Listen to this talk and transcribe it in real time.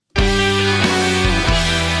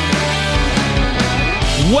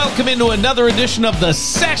Welcome into another edition of The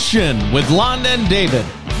Session with Londa and David.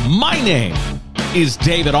 My name is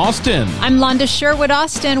David Austin. I'm Londa Sherwood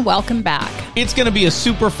Austin. Welcome back. It's going to be a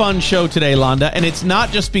super fun show today, Londa, and it's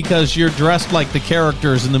not just because you're dressed like the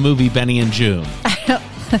characters in the movie Benny and June.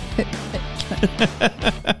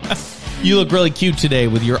 You look really cute today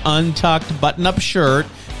with your untucked button-up shirt,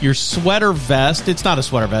 your sweater vest. It's not a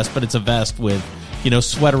sweater vest, but it's a vest with,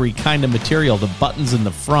 sweatery kind of material, the buttons in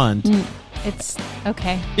the front. It's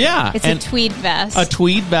okay. Yeah. It's a tweed vest. A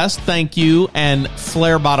tweed vest, thank you, and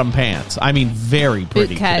flare bottom pants. I mean, very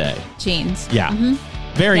pretty bootcut today. Jeans. Yeah.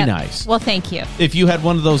 Mm-hmm. Very nice. Well, thank you. If you had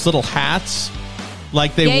one of those little hats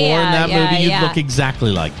like they wore in that movie, you'd look exactly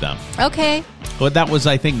like them. Okay. But that was,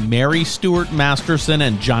 I think, Mary Stuart Masterson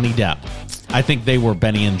and Johnny Depp. I think they were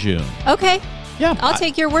Benny and June. Okay. Yeah. I'll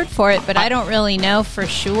take your word for it, but I don't really know for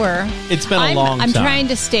sure. It's been a long time. I'm trying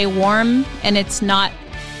to stay warm, and it's not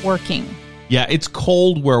working. Yeah, it's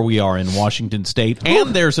cold where we are in Washington State,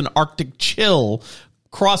 and there's an Arctic chill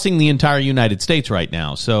crossing the entire United States right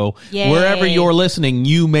now. So wherever you're listening,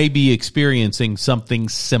 you may be experiencing something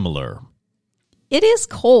similar. It is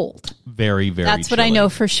cold. Very, very That's chilly. what I know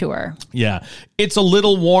for sure. Yeah. It's a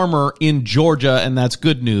little warmer in Georgia, and that's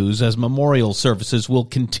good news, as memorial services will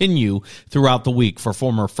continue throughout the week for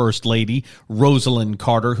former First Lady Rosalyn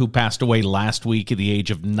Carter, who passed away last week at the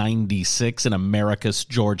age of 96 in Americus,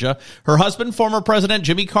 Georgia. Her husband, former President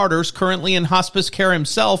Jimmy Carter, is currently in hospice care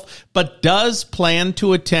himself, but does plan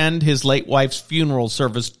to attend his late wife's funeral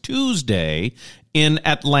service Tuesday in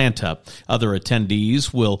Atlanta. Other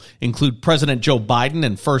attendees will include President Joe Biden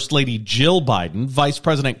and First Lady Jill Biden, Vice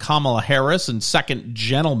President Kamala Harris and Second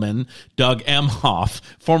Gentleman Doug Emhoff,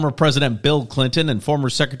 former President Bill Clinton and former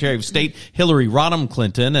Secretary of State Hillary Rodham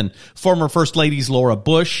Clinton, and former First Ladies Laura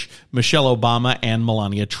Bush, Michelle Obama, and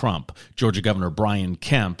Melania Trump. Georgia Governor Brian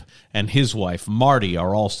Kemp and his wife Marty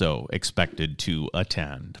are also expected to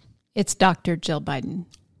attend. It's Dr. Jill Biden.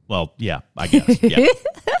 Well, yeah, I guess. Yeah.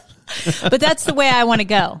 But that's the way I want to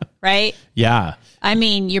go, right? Yeah. I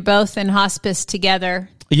mean, you're both in hospice together.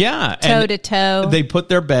 Yeah. Toe to toe. They put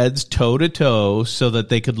their beds toe to toe so that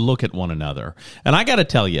they could look at one another. And I got to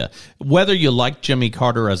tell you, whether you like Jimmy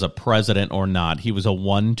Carter as a president or not, he was a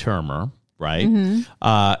one-termer, right?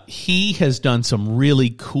 Mm-hmm. He has done some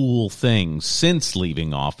really cool things since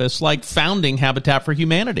leaving office, like founding Habitat for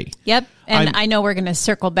Humanity. Yep. And I know we're going to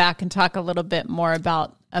circle back and talk a little bit more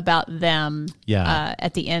about them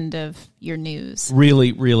at the end of your news.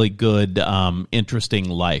 Really, really good, interesting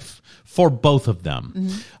life for both of them.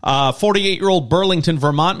 Mm-hmm. 48-year-old Burlington,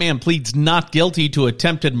 Vermont man pleads not guilty to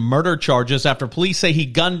attempted murder charges after police say he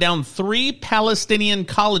gunned down 3 Palestinian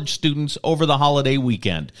college students over the holiday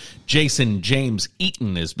weekend. Jason James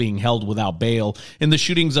Eaton is being held without bail in the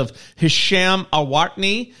shootings of Hisham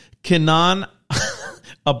Awatni, Kenan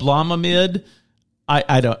Ablamamid,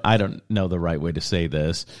 I don't know the right way to say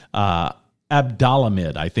this.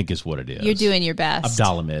 Abdalamid, I think is what it is. You're doing your best.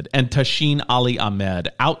 Abdalamid and Tashin Ali Ahmed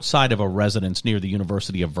outside of a residence near the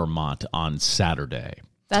University of Vermont on Saturday.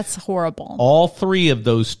 That's horrible. All 3 of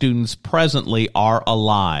those students presently are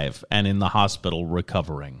alive and in the hospital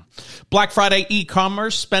recovering. Black Friday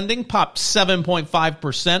e-commerce spending popped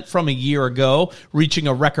 7.5% from a year ago, reaching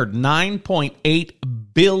a record $9.8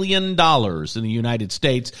 billion in the United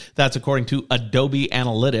States. That's according to Adobe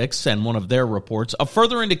Analytics and one of their reports, a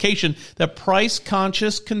further indication that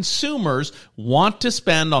price-conscious consumers want to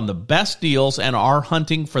spend on the best deals and are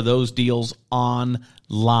hunting for those deals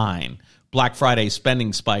online. Black Friday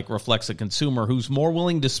spending spike reflects a consumer who's more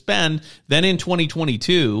willing to spend than in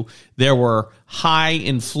 2022. There were high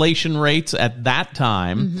inflation rates at that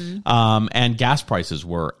time, and gas prices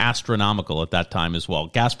were astronomical at that time as well.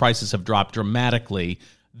 Gas prices have dropped dramatically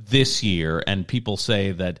this year, and people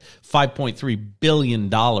say that $5.3 billion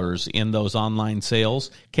in those online sales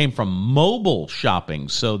came from mobile shopping,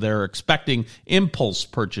 so they're expecting impulse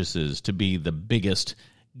purchases to be the biggest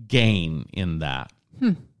gain in that.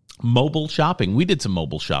 Mobile shopping. We did some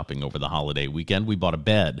mobile shopping over the holiday weekend. We bought a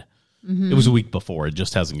bed. It was a week before. It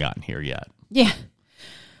just hasn't gotten here yet. Yeah.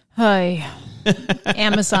 Hi.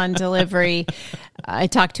 Amazon delivery. I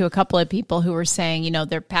talked to a couple of people who were saying,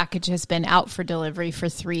 their package has been out for delivery for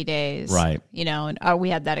 3 days. Right. And we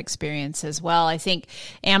had that experience as well. I think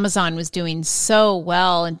Amazon was doing so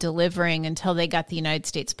well in delivering until they got the United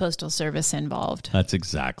States Postal Service involved. That's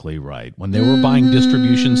exactly right. When they were buying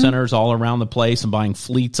distribution centers all around the place and buying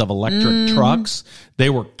fleets of electric trucks, they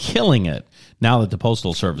were killing it. now that the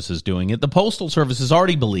Postal Service is doing it. The Postal Service is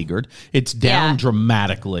already beleaguered. It's down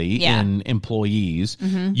dramatically in employees.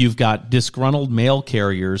 You've got disgruntled mail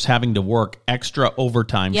carriers having to work extra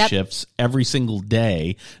overtime shifts every single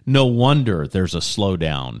day. No wonder there's a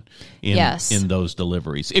slowdown in those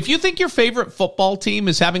deliveries. If you think your favorite football team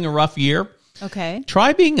is having a rough year,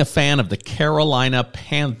 try being a fan of the Carolina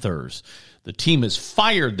Panthers. The team has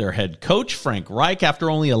fired their head coach, Frank Reich, after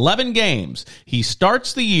only 11 games. He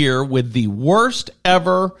starts the year with the worst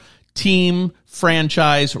ever team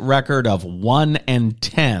franchise record of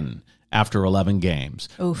 1-10 after 11 games.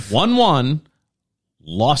 1-1,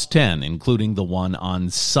 lost 10, including the one on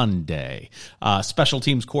Sunday. Special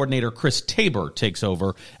teams coordinator Chris Tabor takes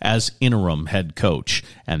over as interim head coach.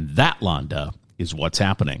 And that, Londa, is what's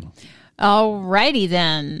happening. All righty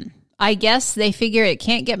then. I guess they figure it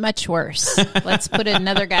can't get much worse. Let's put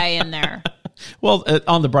another guy in there. Well,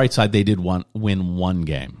 on the bright side, they did win one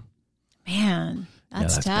game. Man,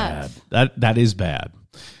 that's tough. Bad. That is bad.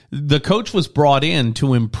 The coach was brought in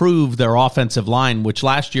to improve their offensive line, which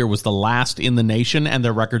last year was the last in the nation, and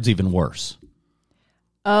their record's even worse.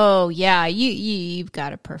 Oh, yeah. You've got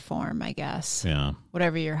to perform, I guess. Yeah.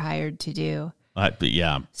 Whatever you're hired to do. But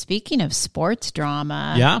yeah. Speaking of sports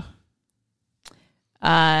drama. Yeah.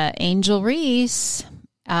 Angel Reese.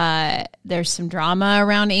 There's some drama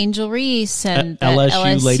around Angel Reese and the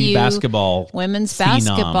LSU lady basketball women's phenom.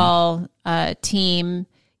 basketball team.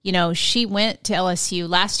 You know, she went to LSU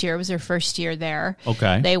last year. It was her first year there.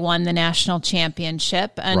 Okay. They won the national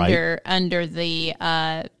championship under the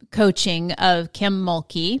coaching of Kim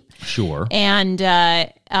Mulkey. Sure. And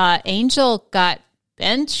Angel got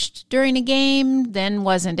benched during a game, then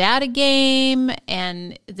wasn't at a game,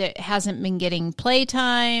 and that hasn't been getting play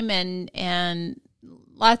time, and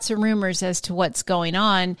lots of rumors as to what's going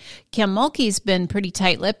on. Kim Mulkey's been pretty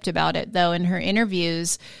tight-lipped about it, though. In her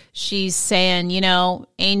interviews, she's saying, you know,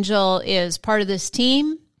 Angel is part of this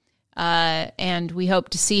team, and we hope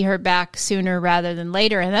to see her back sooner rather than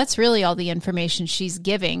later. And that's really all the information she's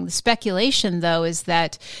giving. The speculation, though, is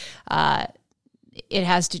that it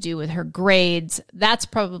has to do with her grades. That's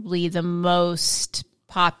probably the most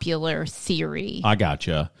popular theory. I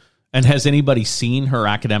gotcha. And has anybody seen her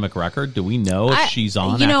academic record? Do we know if she's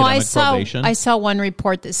on academic probation? I saw one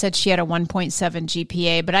report that said she had a 1.7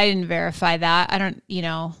 GPA, but I didn't verify that. I don't,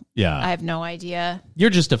 I have no idea. You're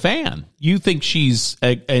just a fan. You think she's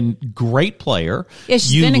a great player. Yeah,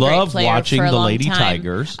 she's you been a love great player watching for a the long Lady time.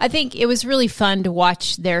 Tigers. I think it was really fun to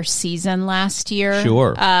watch their season last year.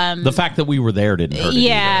 Sure. The fact that we were there didn't hurt it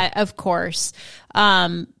either. Of course.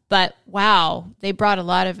 But wow, they brought a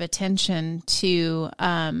lot of attention to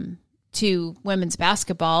women's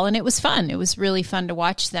basketball, and it was fun. It was really fun to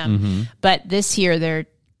watch them. Mm-hmm. But this year they're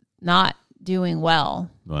not doing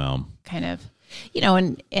well. Well, kind of,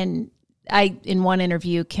 and in one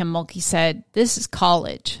interview, Kim Mulkey said, "This is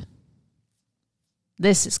college.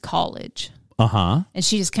 This is college." Uh-huh. And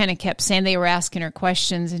she just kind of kept saying, they were asking her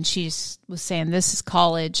questions, and she just was saying, "This is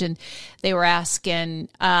college." And they were asking,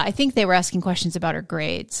 I think they were asking questions about her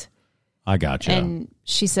grades. I gotcha. And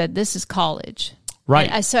she said, "This is college."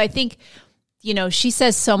 Right. So I think, she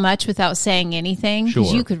says so much without saying anything, because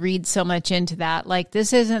Sure. you could read so much into that. Like,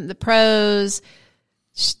 this isn't the pros,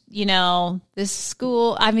 this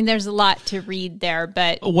school. I mean, there's a lot to read there,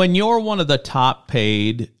 but when you're one of the top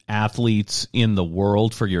paid athletes in the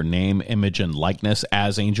world for your name, image, and likeness,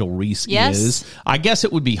 as Angel Reese is, I guess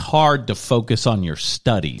it would be hard to focus on your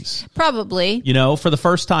studies. Probably. For the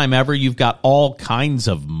first time ever, you've got all kinds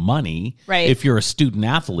of money if you're a student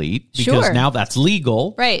athlete, because now that's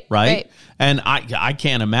legal. Right. And I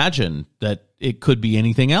can't imagine that it could be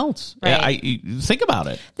anything else. Right. Think about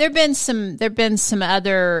it.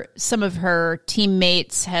 Some of her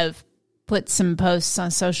teammates have put some posts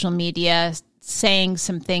on social media saying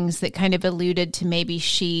some things that kind of alluded to maybe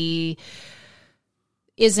she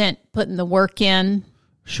isn't putting the work in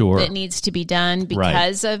that needs to be done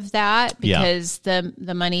because of that, because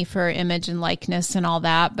the money for image and likeness and all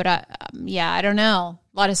that. But I don't know.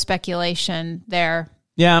 A lot of speculation there.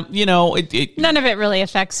 Yeah, none of it really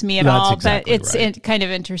affects me at all, exactly but it's kind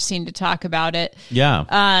of interesting to talk about it. Yeah.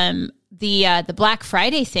 The Black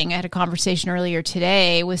Friday thing, I had a conversation earlier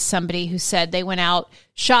today with somebody who said they went out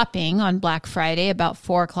shopping on Black Friday about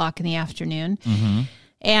 4:00 in the afternoon. Mm-hmm.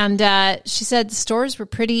 And she said the stores were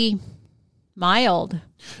pretty mild,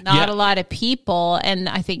 not a lot of people. And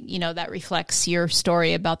I think, that reflects your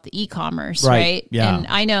story about the e-commerce, right? Yeah. And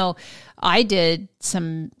I know I did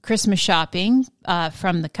some Christmas shopping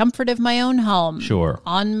from the comfort of my own home. Sure.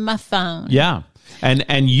 On my phone. Yeah.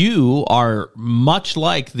 And you are much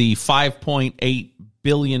like the 5.8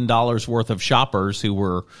 billion worth of shoppers who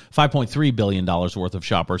were $5.3 billion worth of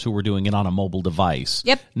shoppers who were doing it on a mobile device,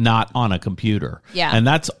 not on a computer. Yeah. And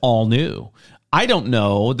that's all new. I don't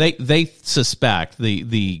know. They suspect,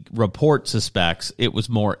 the report suspects it was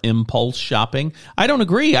more impulse shopping. I don't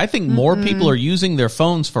agree. I think more people are using their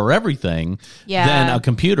phones for everything than a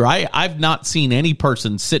computer. I've not seen any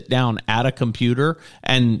person sit down at a computer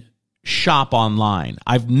and shop online.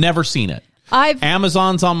 I've never seen it.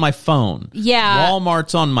 Amazon's on my phone. Yeah.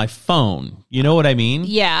 Walmart's on my phone. You know what I mean?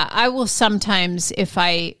 Yeah. I will sometimes, if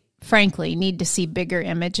I frankly need to see bigger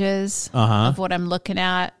images of what I'm looking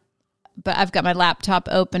at, but I've got my laptop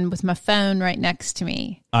open with my phone right next to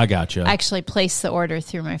me. I gotcha. I actually place the order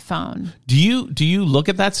through my phone. Do you look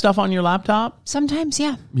at that stuff on your laptop? Sometimes,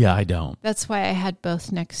 yeah. Yeah, I don't. That's why I had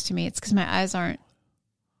both next to me. It's because my eyes aren't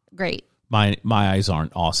great. My eyes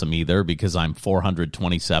aren't awesome either because I'm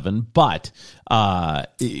 427, but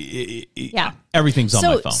everything's on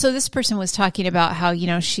my phone. So this person was talking about how,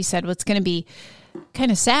 she said, well, it's going to be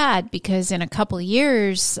kind of sad because in a couple of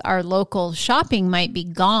years, our local shopping might be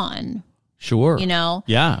gone. Sure.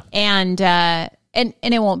 Yeah. And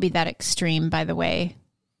it won't be that extreme, by the way.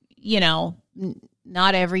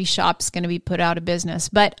 Not every shop's going to be put out of business,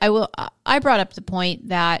 but I brought up the point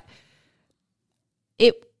that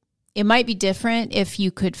it might be different if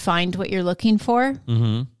you could find what you're looking for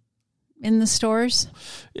in the stores.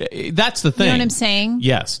 That's the thing. You know what I'm saying?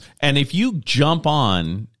 Yes. And if you jump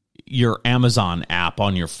on your Amazon app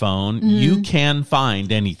on your phone, you can find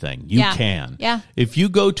anything. You can. Yeah. If you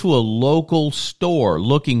go to a local store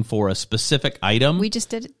looking for a specific item, we just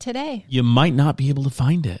did it today. You might not be able to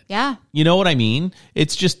find it. Yeah. You know what I mean?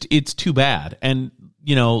 It's too bad. And,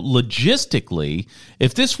 logistically,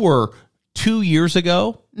 if this were 2 years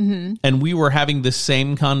ago and we were having the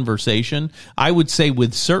same conversation, I would say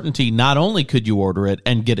with certainty, not only could you order it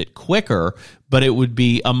and get it quicker, but it would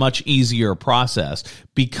be a much easier process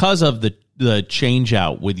because of the change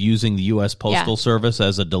out with using the U.S. Postal Service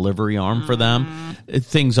as a delivery arm for them.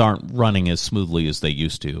 Things aren't running as smoothly as they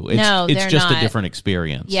used to. It's just a different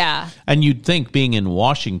experience. Yeah. And you'd think being in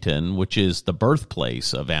Washington, which is the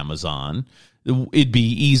birthplace of Amazon, it'd be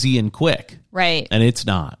easy and quick. Right. And it's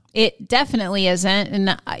not. It definitely isn't.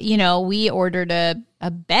 And, we ordered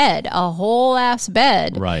a bed, a whole ass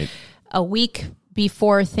bed. Right. A week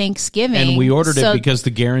before Thanksgiving. And we ordered it because the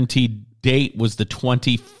guaranteed date was the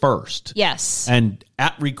 21st. Yes. And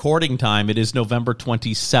at recording time, it is November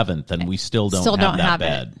 27th, and we still don't have that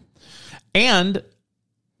bed. And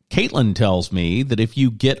Caitlin tells me that if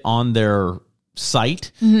you get on their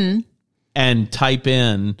site and type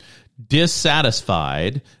in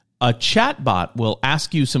dissatisfied, a chatbot will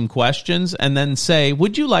ask you some questions and then say,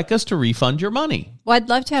 would you like us to refund your money? Well, I'd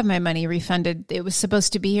love to have my money refunded. It was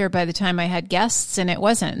supposed to be here by the time I had guests, and it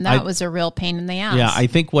wasn't. And that was a real pain in the ass. Yeah, I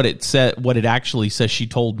think what it actually says, she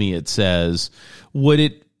told me it says, would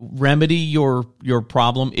it remedy your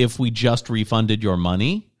problem if we just refunded your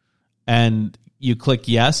money? And you click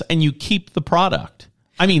yes, and you keep the product.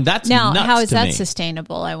 I mean, that's now, nuts how is to that me.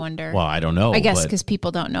 Sustainable, I wonder? Well, I don't know. I guess because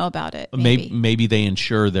people don't know about it. Maybe they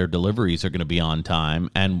ensure their deliveries are going to be on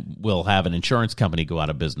time, and will have an insurance company go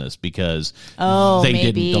out of business because they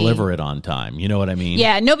didn't deliver it on time. You know what I mean?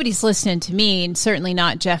 Yeah, nobody's listening to me, and certainly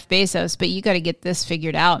not Jeff Bezos, but you got to get this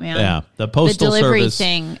figured out, man. Yeah, the Postal Service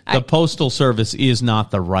thing. The Postal Service is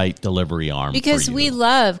not the right delivery arm because for you. We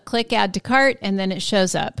love click add to cart, and then it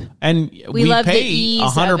shows up. And we pay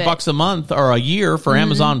 $100 a month or a year for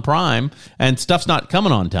Amazon Prime, and stuff's not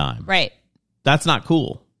coming on time. Right. That's not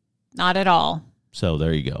cool. Not at all. So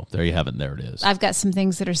there you go. There you have it. There it is. I've got some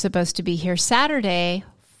things that are supposed to be here Saturday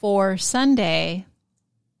for Sunday,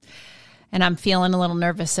 and I'm feeling a little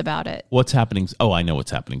nervous about it. What's happening? Oh, I know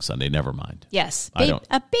what's happening Sunday. Never mind. Yes.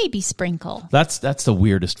 A baby sprinkle. That's the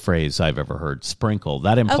weirdest phrase I've ever heard. Sprinkle.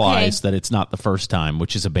 That implies that it's not the first time,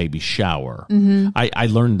 which is a baby shower. I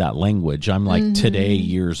learned that language. I'm like today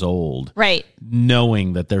years old. Right.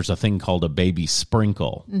 Knowing that there's a thing called a baby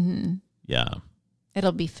sprinkle. Yeah.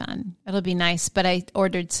 It'll be fun. It'll be nice. But I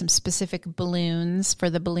ordered some specific balloons for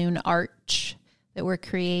the balloon arch that we're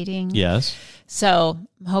creating. Yes. So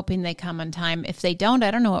I'm hoping they come on time. If they don't,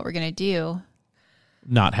 I don't know what we're going to do.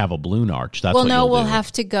 Not have a balloon arch. That's we'll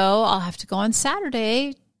have to go. I'll have to go on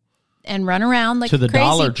Saturday and run around like to the a crazy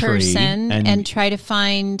Dollar Tree person and try to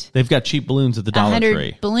find. They've got cheap balloons at the Dollar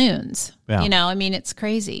Tree. Balloons. Yeah. I mean, it's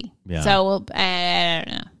crazy. Yeah. So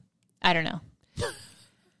I don't know.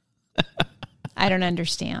 I don't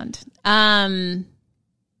understand. What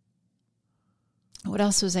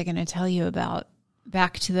else was I going to tell you about?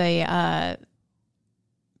 Back to the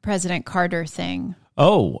President Carter thing.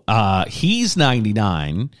 He's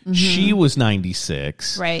 99. She was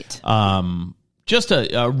 96. Right. Just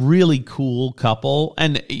a really cool couple.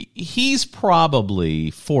 And he's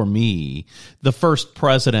probably, for me, the first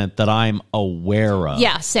president that I'm aware of.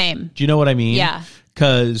 Yeah, same. Do you know what I mean? Yeah.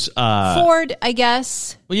 Because Ford, I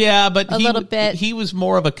guess. Yeah, but a little bit. He was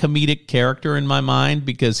more of a comedic character in my mind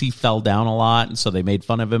because he fell down a lot, and so they made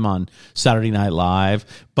fun of him on Saturday Night Live.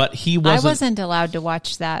 But he wasn't. I wasn't allowed to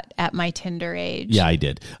watch that at my tender age. Yeah, I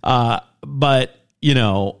did. But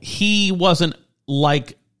he wasn't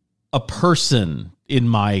like a person in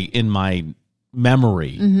my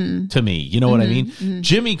memory to me. You know what I mean?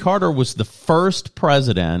 Jimmy Carter was the first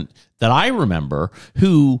president that I remember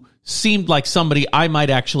who seemed like somebody I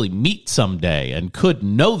might actually meet someday and could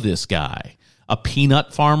know this guy. A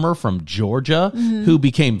peanut farmer from Georgia who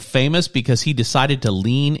became famous because he decided to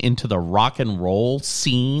lean into the rock and roll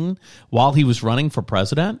scene while he was running for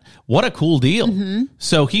president. What a cool deal.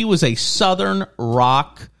 So he was a Southern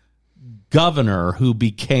rock governor who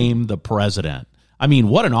became the president. I mean,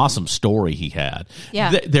 what an awesome story he had.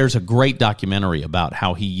 Yeah. There's a great documentary about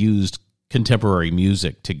how he used contemporary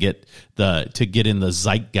music to get in the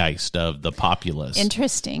zeitgeist of the populace.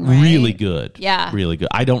 Interesting, right? Really good. Yeah. Really good.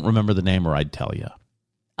 I don't remember the name or I'd tell you.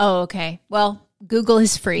 Oh, okay. Well, Google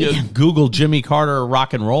is free. Google Jimmy Carter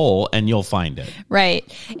rock and roll and you'll find it. Right.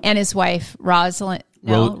 And his wife, Rosalyn.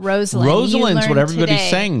 Rosalyn. Rosalyn's what everybody's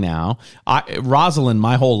saying now. Rosalyn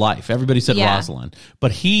my whole life. Everybody said Rosalyn.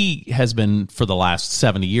 But he has been, for the last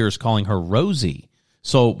 70 years, calling her Rosie.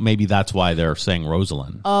 So maybe that's why they're saying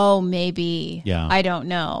Rosalyn. Oh, maybe. Yeah. I don't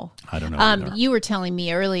know. Either. You were telling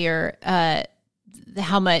me earlier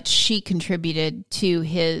how much she contributed to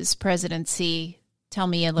his presidency. Tell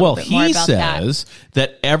me a little bit more about that. Well, he says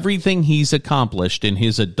that everything he's accomplished in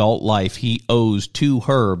his adult life, he owes to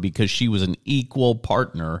her because she was an equal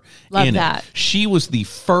partner in it. She was the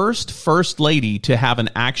first lady to have an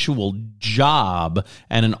actual job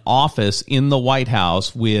and an office in the White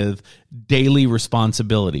House with daily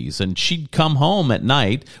responsibilities. And she'd come home at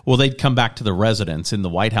night. Well, they'd come back to the residence in the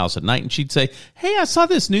White House at night, and she'd say, "Hey, I saw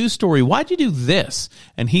this news story. Why'd you do this?"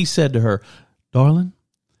 And he said to her, "Darling,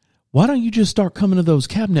 why don't you just start coming to those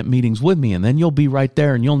cabinet meetings with me, and then you'll be right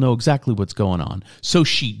there and you'll know exactly what's going on." So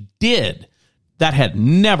she did. That had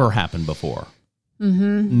never happened before.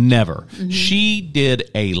 Never. She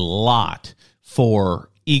did a lot for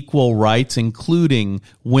equal rights, including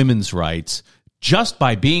women's rights, just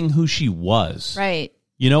by being who she was. Right.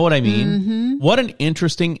 You know what I mean? What an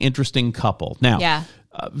interesting couple. Now,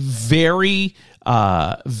 very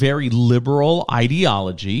liberal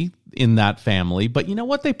ideology in that family, but you know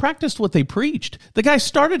what? They practiced what they preached. The guy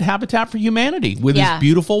started Habitat for Humanity with his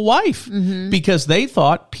beautiful wife because they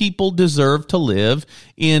thought people deserved to live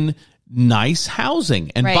in nice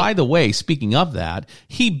housing. And by the way, speaking of that,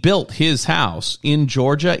 he built his house in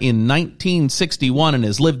Georgia in 1961 and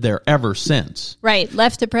has lived there ever since. Right.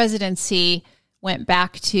 Left the presidency, went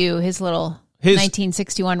back to his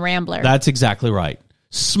 1961 Rambler. That's exactly right.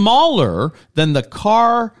 Smaller than the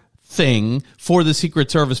car thing for the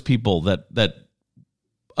Secret Service people that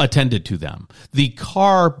attended to them. The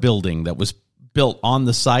car building that was built on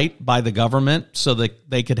the site by the government so that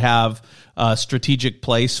they could have a strategic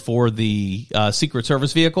place for the Secret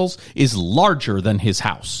Service vehicles is larger than his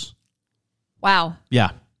house. Wow.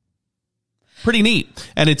 Yeah. Pretty neat.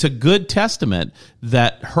 And it's a good testament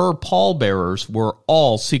that her pallbearers were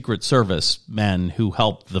all Secret Service men who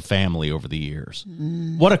helped the family over the years.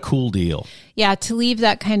 What a cool deal. Yeah, to leave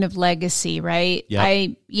that kind of legacy, right? Yep.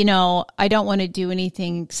 I don't want to do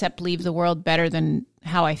anything except leave the world better than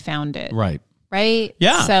how I found it. Right. Right?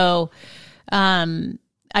 Yeah. So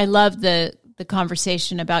I love the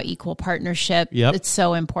conversation about equal partnership. Yep. It's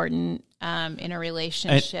so important in a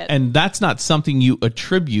relationship. And that's not something you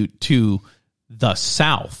attribute to the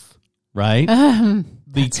South, right?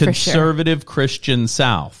 The conservative Christian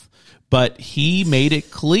South. But he made it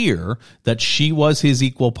clear that she was his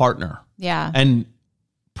equal partner. Yeah. And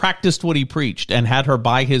practiced what he preached and had her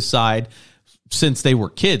by his side since they were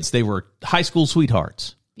kids. They were high school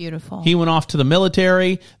sweethearts. Beautiful. He went off to the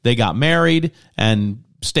military, they got married, and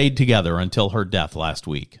stayed together until her death last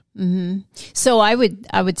week. So I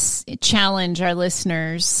would challenge our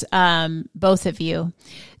listeners, both of you,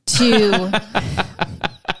 to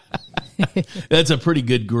That's a pretty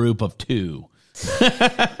good group of two.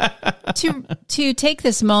 to take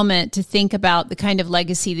this moment to think about the kind of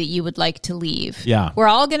legacy that you would like to leave. Yeah. We're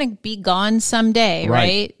all going to be gone someday,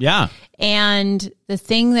 right? Yeah. And the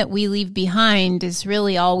thing that we leave behind is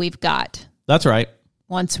really all we've got That's right.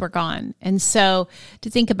 once we're gone. And so to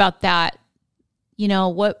think about that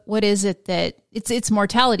what is it that it's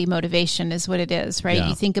mortality motivation is what it is, right? Yeah.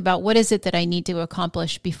 You think about what is it that I need to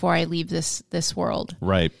accomplish before I leave this world.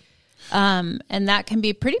 Right. And that can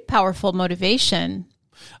be pretty powerful motivation.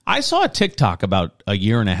 I saw a TikTok about a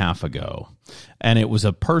year and a half ago, and it was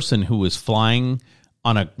a person who was flying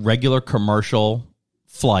on a regular commercial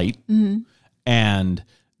flight, and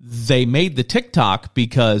they made the TikTok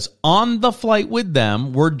because on the flight with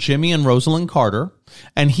them were Jimmy and Rosalyn Carter,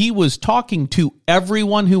 and he was talking to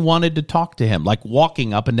everyone who wanted to talk to him, like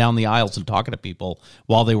walking up and down the aisles and talking to people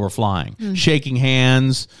while they were flying, shaking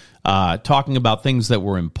hands, talking about things that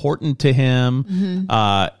were important to him.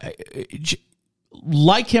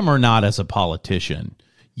 Like him or not as a politician,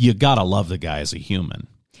 you got to love the guy as a human.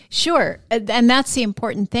 Sure. And that's the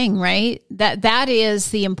important thing, right? That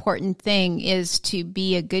is the important thing, is to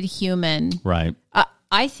be a good human. Right.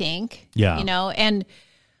 I think. Yeah. And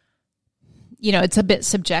it's a bit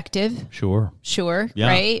subjective. Sure. Yeah.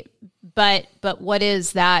 Right? But what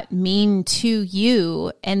does that mean to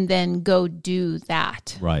you? And then go do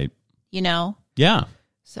that. Right. Yeah.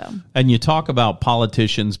 So. And you talk about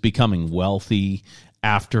politicians becoming wealthy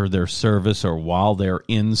after their service or while they're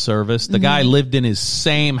in service. The guy lived in his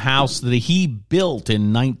same house that he built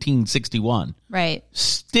in 1961. Right.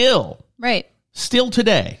 Still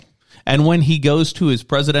today. And when he goes to his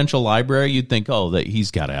presidential library, you'd think, that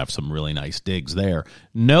he's got to have some really nice digs there.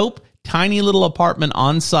 Nope. Tiny little apartment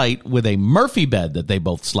on site with a Murphy bed that they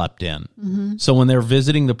both slept in. So when they're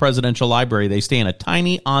visiting the presidential library, they stay in a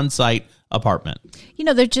tiny on-site apartment.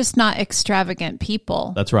 They're just not extravagant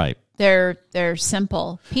people. That's right. They're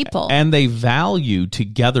simple people. And they value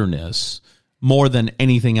togetherness more than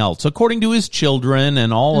anything else, according to his children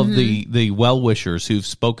and all of the well-wishers who've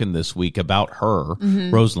spoken this week about her,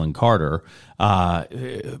 Rosalyn Carter.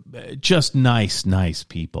 Just nice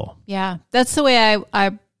people. Yeah, that's the way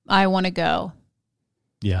I want to go.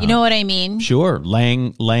 Yeah. You know what I mean? Sure.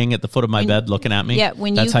 Laying at the foot of my bed looking at me. Yeah,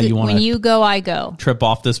 that's how you want to. When you go, I go. Trip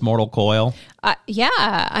off this mortal coil. Yeah,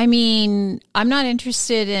 I mean, I'm not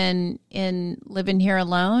interested in living here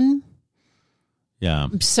alone. Yeah.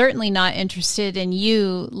 I'm certainly not interested in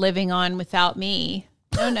you living on without me.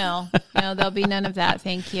 No, there'll be none of that.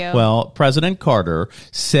 Thank you. Well, President Carter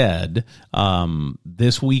said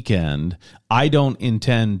this weekend, I don't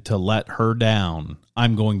intend to let her down.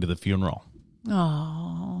 I'm going to the funeral.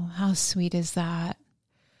 Oh, how sweet is that?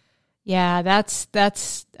 Yeah, that's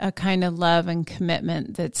a kind of love and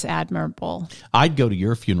commitment that's admirable. I'd go to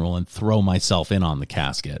your funeral and throw myself in on the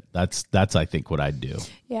casket. That's I think what I'd do.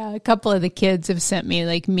 Yeah, a couple of the kids have sent me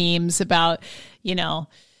like memes about, when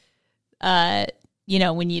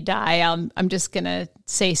you die, I'm just gonna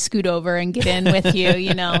say scoot over and get in with you.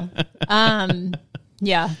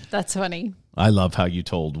 Yeah, that's funny. I love how you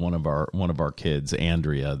told one of our kids,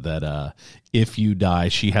 Andrea, that if you die,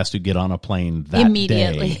 she has to get on a plane that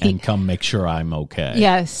immediately day and come make sure I'm okay.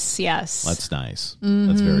 Yes. That's nice.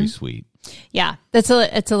 That's very sweet. Yeah, it's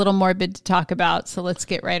a little morbid to talk about, so let's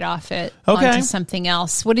get right off it. Okay. Onto something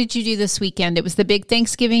else. What did you do this weekend? It was the big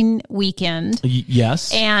Thanksgiving weekend.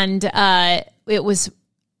 Yes. And it was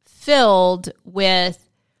filled with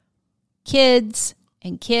kids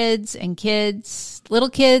and kids and kids, little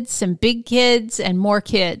kids and big kids and more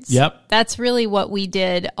kids. Yep. That's really what we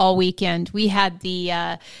did all weekend. We had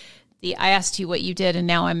I asked you what you did, and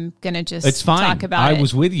now I'm going to just it's fine. Talk about it. I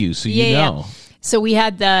was with you, so you know. Yeah. So we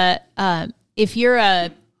had if you're a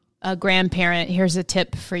grandparent, here's a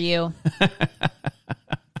tip for you.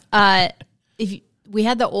 We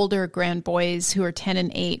had the older grand boys who are 10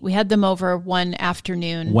 and 8. We had them over one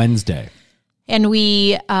afternoon. Wednesday. And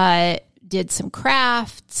we did some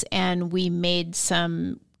crafts, and we made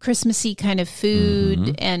some Christmassy kind of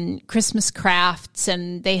food and Christmas crafts,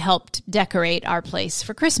 and they helped decorate our place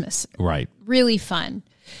for Christmas. Right. Really fun.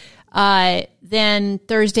 Then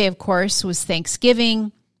Thursday, of course, was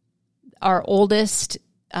Thanksgiving. Our oldest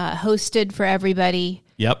hosted for everybody.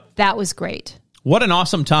 Yep. That was great. What an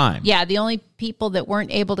awesome time. Yeah, the only people that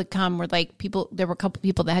weren't able to come were there were a couple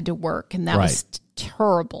people that had to work, and that was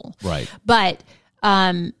terrible. Right. But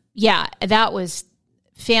yeah, that was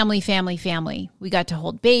family. We got to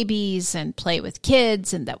hold babies and play with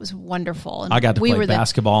kids, and that was wonderful. And I got to play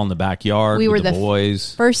basketball in the backyard with the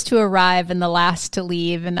boys. First to arrive and the last to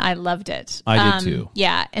leave, and I loved it. I did too.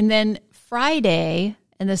 Yeah, and then Friday,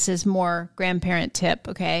 and this is more grandparent tip,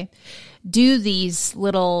 okay? Do these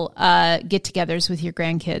little get-togethers with your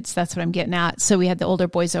grandkids. That's what I'm getting at. So we had the older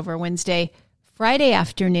boys over Wednesday. Friday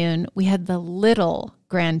afternoon, we had the little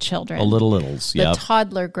grandchildren. The littles, the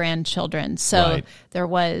toddler grandchildren. So there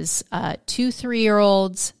was 2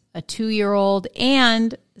 3-year-olds, a 2-year-old,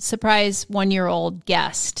 and surprise 1-year-old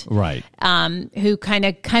guest, Right. who kind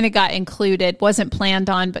of got included, wasn't planned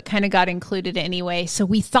on, but kind of got included anyway. So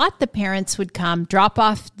we thought the parents would come, drop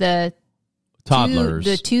off the Toddlers.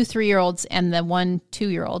 the 2 3-year-olds and the 1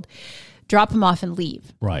 2-year-old, drop them off and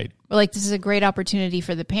leave. Right. We're like, this is a great opportunity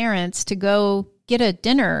for the parents to go get a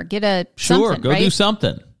dinner, get a Sure, something, go right? do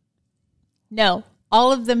something. No,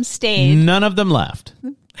 all of them stayed. None of them left.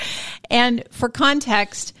 And for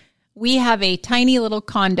context, we have a tiny little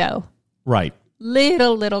condo. Right.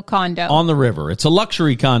 Little condo. On the river. It's a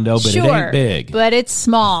luxury condo, but it ain't big. But it's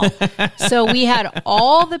small. So we had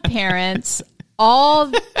all the parents,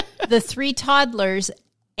 all the 3 toddlers,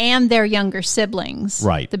 and their younger siblings.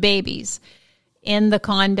 Right. The babies. In the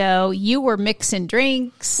condo, you were mixing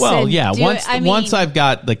drinks. Well, yeah. Once I've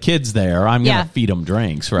got the kids there, I'm going to feed them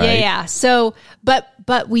drinks, right? Yeah. So, but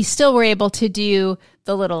we still were able to do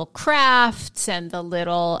the little crafts and the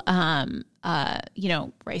little, Rice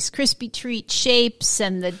Krispie treat shapes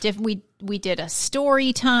and the different. We did a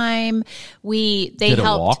story time. They did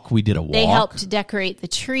a walk. They helped decorate the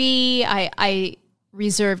tree. I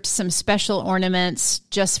reserved some special ornaments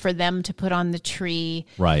just for them to put on the tree.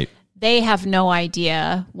 Right. They have no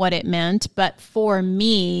idea what it meant, but for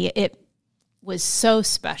me, it was so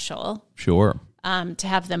special. Sure. To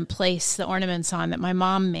have them place the ornaments on that my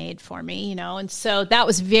mom made for me, and so that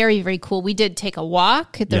was very, very cool. We did take a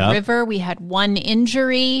walk at the river. We had 1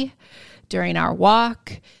 injury during our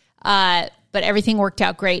walk, but everything worked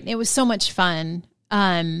out great. And it was so much fun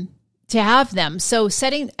to have them. So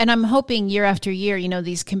and I'm hoping year after year,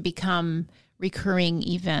 these can become recurring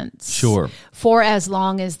events. Sure. For as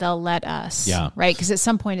long as they'll let us. Yeah. Right? Because at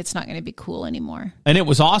some point it's not going to be cool anymore. And it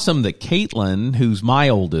was awesome that Caitlin, who's my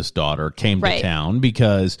oldest daughter, came to town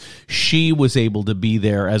because she was able to be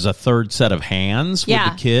there as a third set of hands with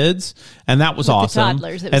the kids. And that was awesome. The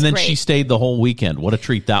toddlers. It was and then great. she stayed the whole weekend. What a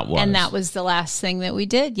treat that was. And that was the last thing that we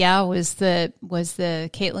did. Yeah, was the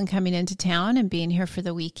Caitlin coming into town and being here for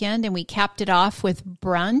the weekend. And we capped it off with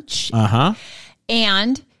brunch. Uh-huh.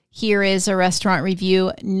 And here is a restaurant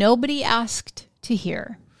review nobody asked to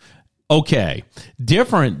hear. Okay.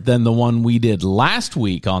 Different than the one we did last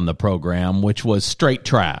week on the program, which was straight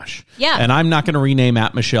trash. Yeah. And I'm not going to rename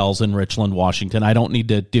At Michelle's in Richland, Washington. I don't need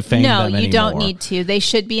to defame them anymore. No, you don't need to. They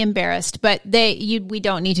should be embarrassed, but we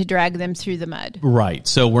don't need to drag them through the mud. Right.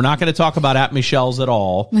 So we're not going to talk about At Michelle's at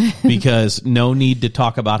all because no need to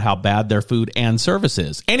talk about how bad their food and service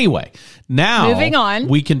is. Anyway, now moving on,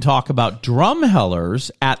 we can talk about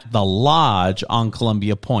Drumhellers at the Lodge on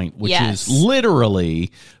Columbia Point, which is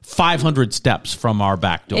literally 500 steps from our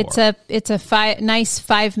back door. It's a nice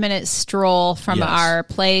 5-minute stroll from our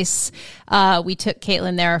place. We took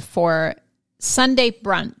Caitlin there for Sunday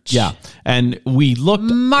brunch. Yeah. And we looked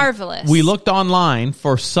marvelous. We looked online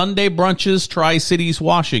for Sunday brunches, Tri-Cities,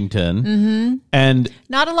 Washington. Mm-hmm. And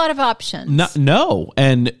not a lot of options. No.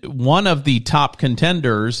 And one of the top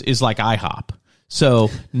contenders is like IHOP. So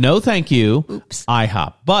no, thank you. Oops.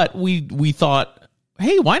 IHOP. But we thought,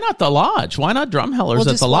 hey, why not the Lodge? Why not Drumhellers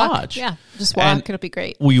at the Lodge? Yeah, just walk. It'll be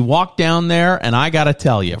great. We walked down there, and I got to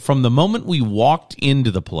tell you, from the moment we walked into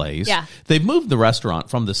the place, they've moved the restaurant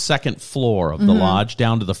from the second floor of the Lodge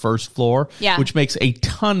down to the first floor, which makes a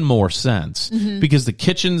ton more sense because the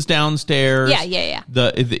kitchen's downstairs. Yeah.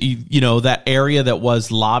 That area that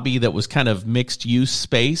was lobby that was kind of mixed use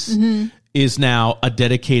space. Is now a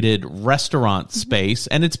dedicated restaurant space,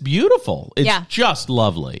 and it's beautiful. It's just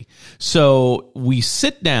lovely. So we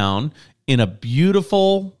sit down in a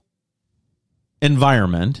beautiful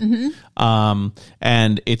environment,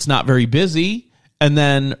 and it's not very busy. And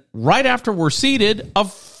then right after we're seated, a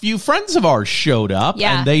few friends of ours showed up,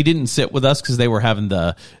 and they didn't sit with us because they were having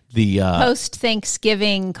the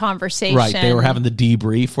post-Thanksgiving conversation. Right, they were having the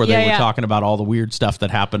debrief where they were talking about all the weird stuff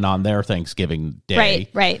that happened on their Thanksgiving day.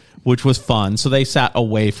 Right. Which was fun. So they sat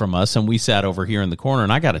away from us, and we sat over here in the corner.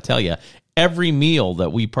 And I got to tell you, every meal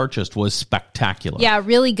that we purchased was spectacular. Yeah,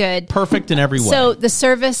 really good. Perfect in every way. So the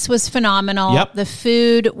service was phenomenal. Yep. The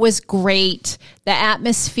food was great. The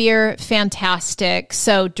atmosphere, fantastic.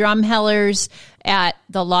 So Drumhellers at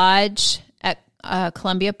the Lodge at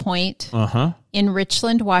Columbia Point in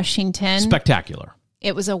Richland, Washington. Spectacular.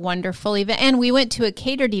 It was a wonderful event. And we went to a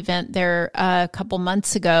catered event there a couple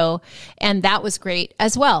months ago, and that was great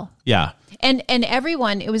as well. Yeah. And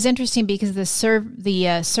everyone, it was interesting because the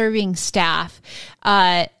serving staff,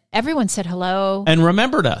 everyone said hello. And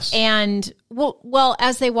remembered us. And well,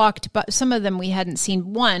 as they walked, but some of them we hadn't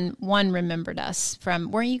seen. One remembered us from,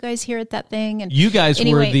 weren't you guys here at that thing? And you guys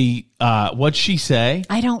were the, what'd she say?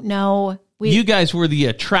 I don't know. You guys were the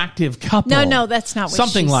attractive couple. No, that's not what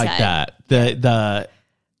Something she like said. that.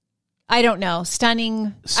 I don't know.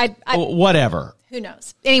 Stunning. Whatever. Who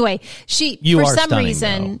knows? Anyway, for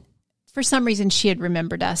some reason she had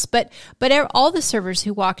remembered us, but all the servers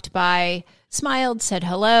who walked by smiled, said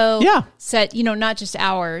hello. Yeah. Said, not just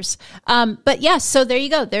ours. But yeah, so there you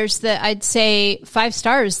go. There's I'd say 5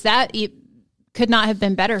 stars. That could not have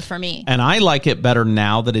been better for me. And I like it better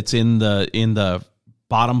now that it's in the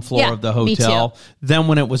bottom floor of the hotel than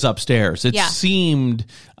when it was upstairs. It seemed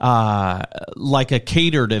like a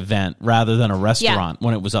catered event rather than a restaurant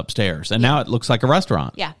when it was upstairs. And now it looks like a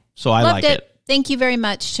restaurant. Yeah. So I like it. Thank you very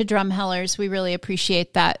much to Drumhellers. We really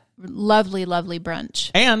appreciate that lovely, lovely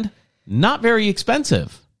brunch. And not very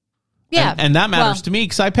expensive. Yeah. And that matters to me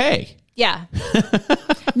because I pay. Yeah.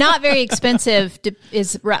 Not very expensive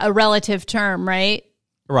is a relative term, right?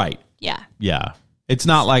 Right. Yeah. Yeah. It's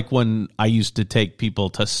not like when I used to take people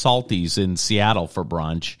to Salty's in Seattle for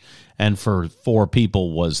brunch, and for 4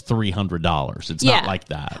 people was $300. It's not like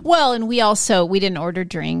that. Well, and we didn't order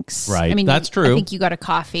drinks. Right. I mean, that's true. I think you got a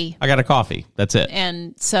coffee. I got a coffee. That's it.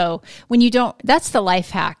 And so when you don't, that's the life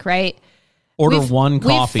hack, right? Order one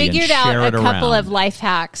coffee and share it around. We've figured out a couple of life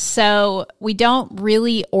hacks. So we don't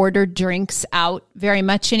really order drinks out very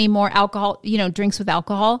much anymore. Alcohol, drinks with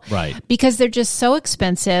alcohol. Right. Because they're just so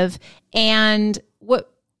expensive. And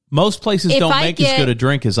most places don't make as good a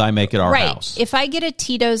drink as I make at our house. If I get a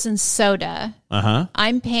Tito's and soda,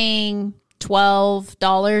 I'm paying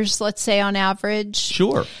 $12, let's say, on average.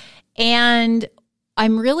 Sure. And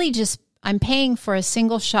I'm paying for a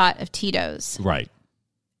single shot of Tito's. Right.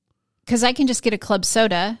 Because I can just get a club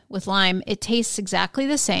soda with lime. It tastes exactly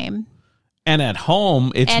the same. And at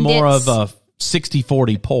home, it's more of a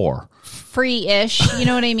 60-40 pour. Free-ish, you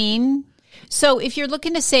know what I mean? So if you're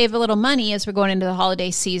looking to save a little money as we're going into the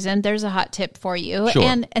holiday season, there's a hot tip for you. Sure.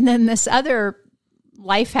 And then this other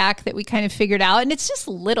life hack that we kind of figured out, and it's just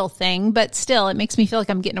a little thing, but still it makes me feel like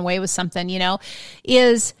I'm getting away with something,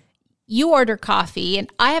 is you order coffee, and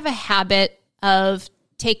I have a habit of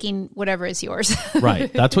taking whatever is yours.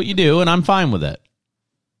 Right. That's what you do, and I'm fine with it.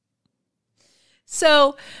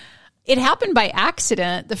 So it happened by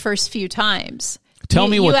accident the first few times. Tell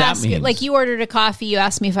me what that means. Like you ordered a coffee. You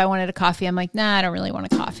asked me if I wanted a coffee. I'm like, nah, I don't really want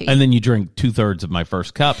a coffee. And then you drink 2/3 of my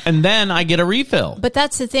first cup, and then I get a refill. But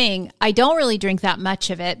that's the thing. I don't really drink that much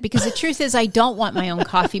of it because the truth is I don't want my own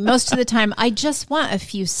coffee. Most of the time, I just want a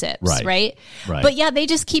few sips, right? But yeah, they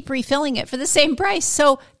just keep refilling it for the same price.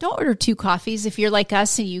 So don't order 2 coffees if you're like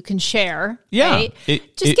us and you can share. Yeah. Right?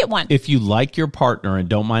 Just get one. If you like your partner and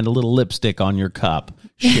don't mind a little lipstick on your cup,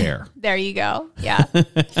 share. There you go. Yeah.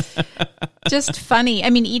 Just funny. I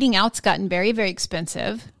mean, eating out's gotten very, very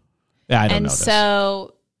expensive. Yeah, I don't know. And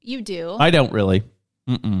so you do. I don't really.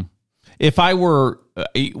 If I were,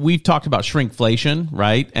 we've talked about shrinkflation,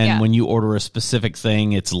 right? And when you order a specific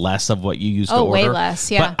thing, it's less of what you used to order. Way less,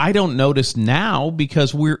 yeah. But I don't notice now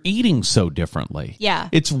because we're eating so differently. Yeah.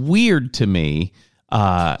 It's weird to me.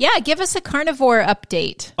 Give us a carnivore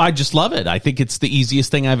update. I just love it. I think it's the easiest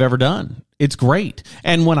thing I've ever done. It's great.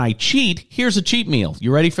 And when I cheat, here's a cheat meal.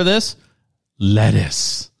 You ready for this?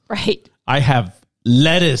 Lettuce. Right. I have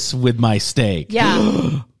lettuce with my steak.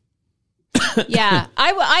 Yeah. Yeah.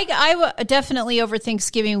 I definitely over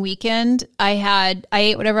Thanksgiving weekend, I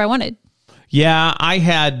ate whatever I wanted. Yeah, I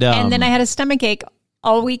had... and then I had a stomachache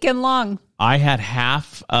all weekend long. I had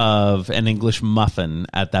half of an English muffin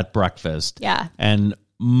at that breakfast. Yeah. And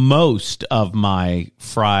most of my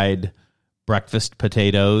fried breakfast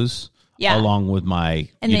potatoes, along with my,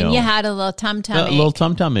 and then you had a little tum-tum a little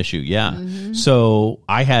tum-tum issue, yeah. Mm-hmm. So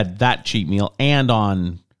I had that cheat meal. And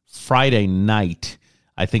on Friday night,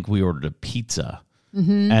 I think we ordered a pizza.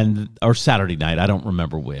 Mm-hmm. Or Saturday night, I don't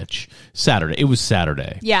remember which. It was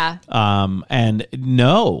Saturday. Yeah. And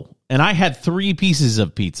I had 3 pieces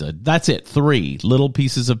of pizza. That's it. 3 little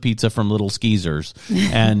pieces of pizza from Little Skeezers.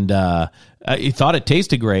 And I thought it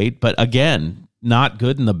tasted great, but again, not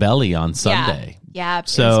good in the belly on Sunday. Yeah.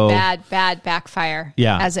 So, it was bad backfire,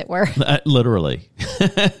 as it were. Literally.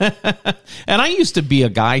 And I used to be a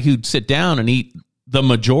guy who'd sit down and eat the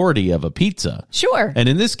majority of a pizza. Sure. And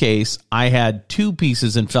in this case, I had 2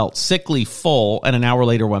 pieces and felt sickly full, and an hour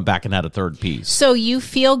later went back and had a 3rd piece. So you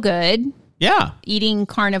feel good. Yeah. Eating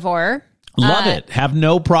carnivore. Love it. Have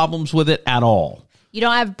no problems with it at all. You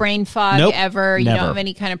don't have brain fog ever? You Never. don't have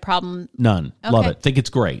any kind of problem? None. Okay. Love it. Think it's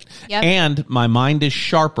great. Yep. And my mind is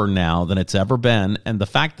sharper now than it's ever been. And the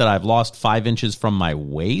fact that I've lost 5 inches from my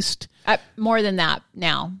waist. More than that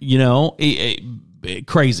now.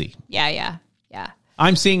 Crazy. Yeah.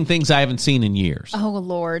 I'm seeing things I haven't seen in years. Oh,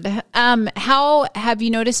 Lord. How have you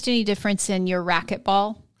noticed any difference in your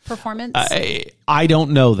racquetball performance? I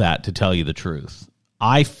don't know that, to tell you the truth.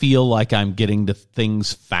 I feel like I'm getting to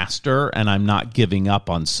things faster and I'm not giving up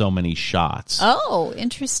on so many shots. Oh,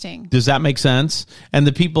 interesting. Does that make sense? And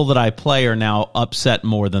the people that I play are now upset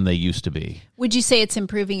more than they used to be. Would you say it's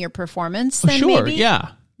improving your performance then, Sure, maybe?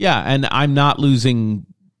 yeah. And I'm not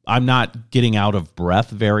getting out of breath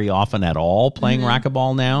very often at all playing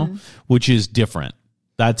racquetball now, which is different.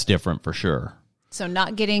 That's different for sure. So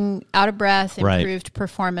not getting out of breath, improved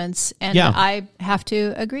performance. And I have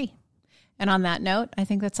to agree. And on that note, I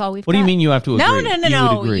think that's all we've got. What do you mean you have to agree? No.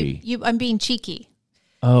 You would agree. I'm being cheeky.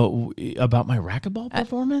 Oh, about my racquetball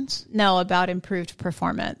performance? No, about improved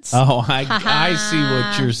performance. Oh, I see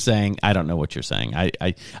what you're saying. I don't know what you're saying.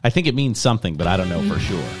 I think it means something, but I don't know for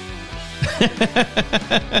sure.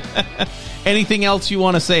 Anything else you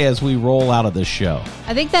want to say as we roll out of this show?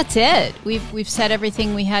 I think that's it. We've said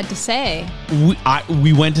everything we had to say.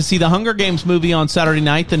 We went to see the Hunger Games movie on Saturday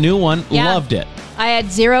night, the new one. Yeah. Loved it. I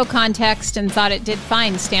had zero context and thought it did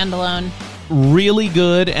fine standalone. Really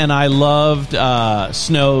good, and I loved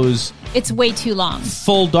Snow's... It's way too long.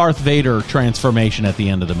 Full Darth Vader transformation at the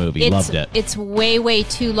end of the movie. Loved it. It's way, way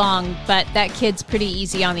too long, but that kid's pretty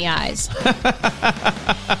easy on the eyes.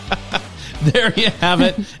 There you have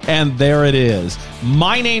it, and there it is.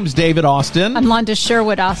 My name's David Austin. I'm Londa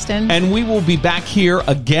Sherwood Austin. And we will be back here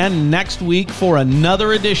again next week for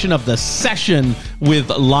another edition of The Session with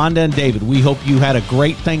Londa and David. We hope you had a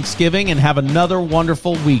great Thanksgiving and have another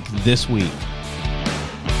wonderful week this week.